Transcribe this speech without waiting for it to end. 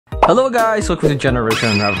Hello guys, welcome to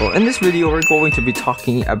Generation Unravel. In this video, we're going to be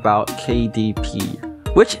talking about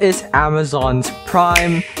KDP, which is Amazon's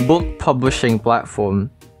prime book publishing platform.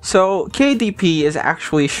 So KDP is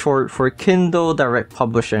actually short for Kindle Direct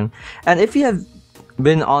Publishing, and if you have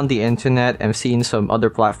been on the internet and seen some other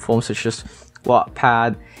platforms such as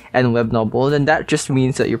Wattpad and Webnovel, then that just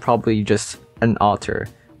means that you're probably just an author,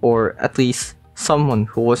 or at least someone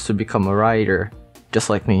who wants to become a writer, just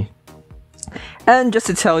like me. And just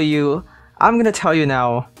to tell you, I'm gonna tell you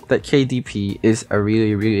now that KDP is a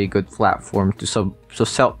really good platform to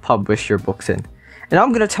self-publish your books in. And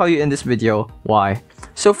I'm gonna tell you in this video why.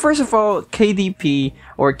 So first of all, KDP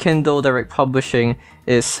or Kindle Direct Publishing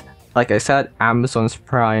is, like I said, Amazon's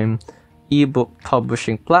prime ebook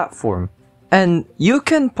publishing platform. And you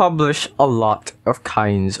can publish a lot of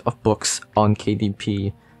kinds of books on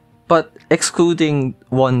KDP, but excluding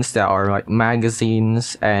ones that are like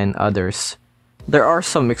magazines and others. There are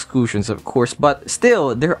some exclusions, of course, but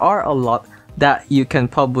still, there are a lot that you can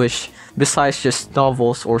publish besides just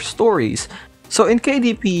novels or stories. So in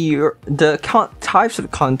KDP, the types of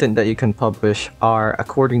content that you can publish are,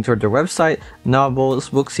 according to their website, novels,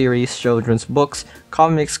 book series, children's books,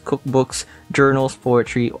 comics, cookbooks, journals,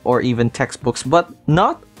 poetry, or even textbooks, but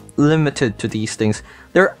not limited to these things.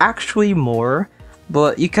 There are actually more,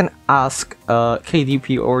 but you can ask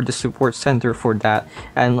KDP or the support center for that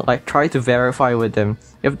and like try to verify with them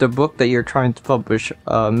if the book that you're trying to publish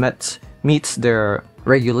meets their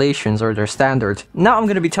regulations or their standards. Now I'm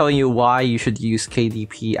going to be telling you why you should use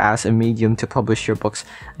KDP as a medium to publish your books,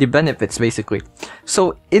 the benefits basically.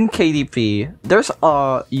 So in KDP, there's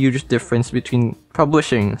a huge difference between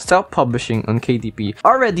self-publishing on KDP.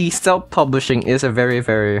 Already, self-publishing is a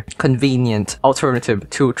very convenient alternative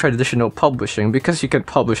to traditional publishing because you can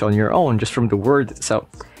publish on your own just from the word itself.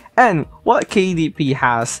 And what KDP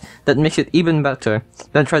has that makes it even better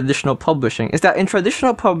than traditional publishing is that in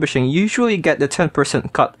traditional publishing, you usually get the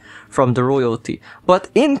 10% cut from the royalty. But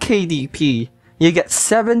in KDP, you get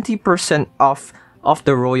 70% off of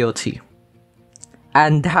the royalty.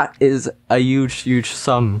 And that is a huge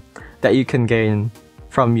sum that you can gain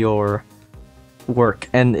from your work.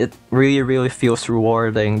 And it really feels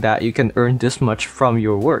rewarding that you can earn this much from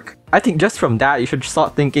your work. I think just from that, you should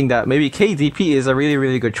start thinking that maybe KDP is a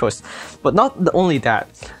really good choice. But not only that,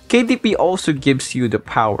 KDP also gives you the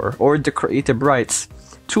power or the creative rights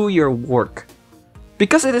to your work.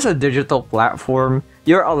 Because it is a digital platform,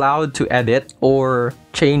 you're allowed to edit or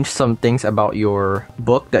change some things about your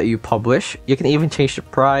book that you publish. You can even change the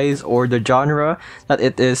price or the genre that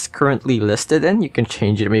it is currently listed in. You can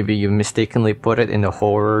change it. Maybe you mistakenly put it in the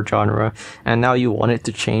horror genre and now you want it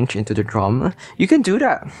to change into the drama. You can do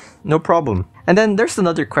that. No problem. And then there's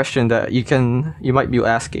another question that you might be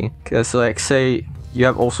asking. Because like say you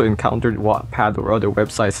have also encountered Wattpad or other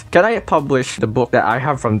websites. Can I publish the book that I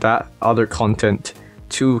have from that other content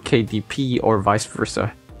to KDP or vice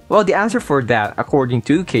versa? Well, the answer for that, according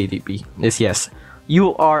to KDP, is yes.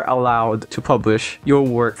 You are allowed to publish your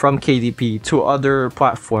work from KDP to other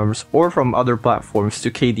platforms or from other platforms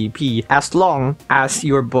to KDP as long as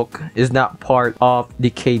your book is not part of the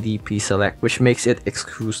KDP Select, which makes it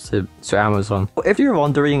exclusive to Amazon. If you're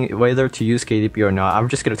wondering whether to use KDP or not, I'm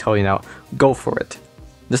just gonna tell you now, go for it.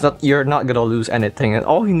 You're not gonna lose anything, and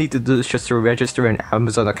all you need to do is just to register an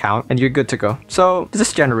Amazon account and you're good to go. So this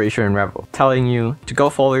is Generation Unravel telling you to go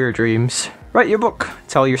follow your dreams, write your book,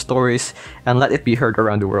 tell your stories, and let it be heard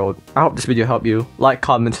around the world. I hope this video helped you. Like,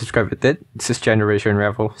 comment, subscribe if it did. This is Generation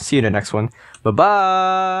Unravel. See you in the next one. Bye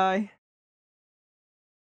bye!